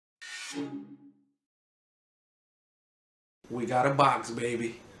We got a box,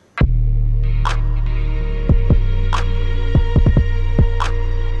 baby.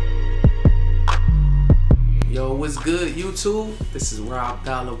 Yo, what's good, YouTube? This is Rob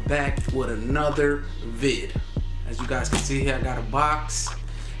Dollar back with another vid. As you guys can see here, I got a box.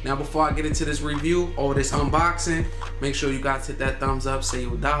 Now, before I get into this review or this unboxing, make sure you guys hit that thumbs up, say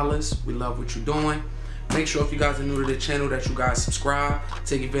your dollars. We love what you're doing. Make sure if you guys are new to the channel that you guys subscribe.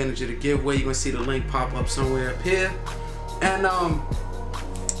 Take advantage of the giveaway. You're gonna see the link pop up somewhere up here. And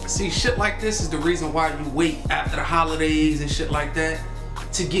see, shit like this is the reason why you wait after the holidays and shit like that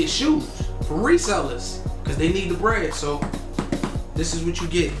to get shoes from resellers, because they need the bread. So this is what you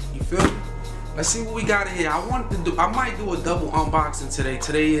get. You feel me? Let's see what we got in here. I might do a double unboxing today.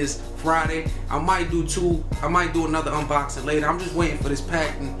 Today is Friday. I might do another unboxing later. I'm just waiting for this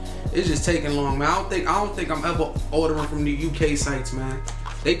pack, and it's just taking long, man. I don't think I'm ever ordering from the UK sites, man.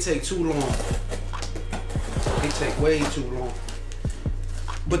 They take too long. They take way too long.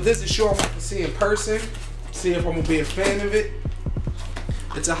 But this is sure I want to see in person. See if I'm gonna be a fan of it.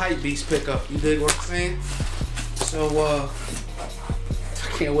 It's a hype beast pickup. You dig what I'm saying? So I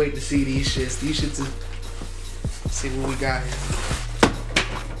can't wait to see these shits. These shits is, see what we got here.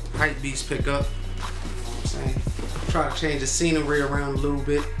 Hype beast pickup. You know what I'm saying? Try to change the scenery around a little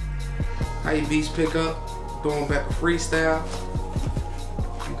bit. Hype beast pickup. Doernbechers freestyle.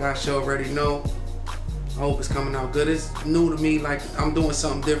 You guys should already know. I hope it's coming out good. It's new to me, like I'm doing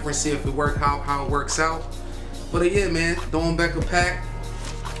something different, see if it works, how it works out. But yeah, man, Doernbechers pack.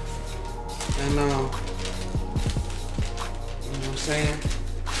 And you know what I'm saying?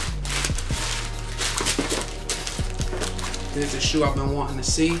 This is a shoe I've been wanting to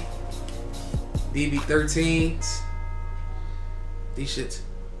see. DB13s. These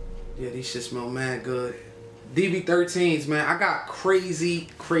shits smell mad good. DB13s, man, I got crazy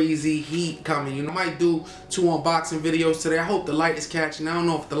heat coming. You know, I might do 2 unboxing videos today. I hope the light is catching. I don't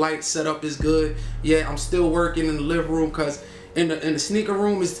know if the light setup is good. Yeah, I'm still working in the living room because in the sneaker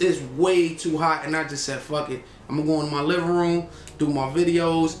room it's way too hot, and I just said fuck it. I'm gonna go in my living room, do my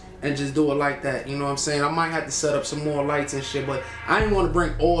videos, and just do it like that. You know what I'm saying? I might have to set up some more lights and shit, but I didn't want to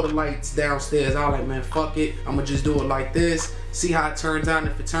bring all the lights downstairs. I was like, man, fuck it. I'm gonna just do it like this, see how it turns out,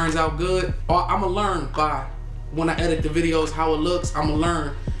 and if it turns out good, I'm gonna learn by when I edit the videos how it looks. I'm gonna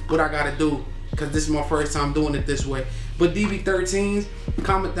learn what I gotta do, because this is my first time doing it this way. But DB13s,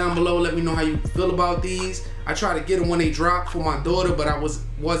 comment down below, let me know how you feel about these. I tried to get them when they dropped for my daughter, but I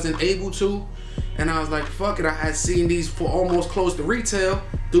wasn't able to. And I was like, fuck it, I had seen these for almost close to retail.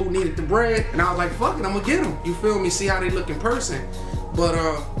 Dude needed the bread, and I was like, fuck it, I'm gonna get them. You feel me? See how they look in person. But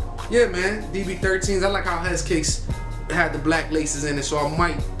yeah, man, DB13s, I like how Hess Kicks had the black laces in it, so I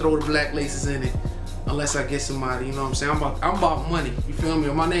might throw the black laces in it. Unless I get somebody, you know what I'm saying? I'm about money, you feel me?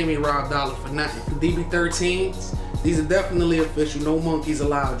 My name ain't Rob Dollar for nothing. DB13s, these are definitely official, no monkeys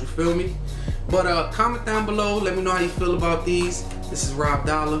allowed, you feel me? But comment down below, let me know how you feel about these. This is Rob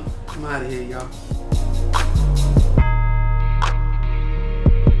Dollar. I'm out of here, y'all.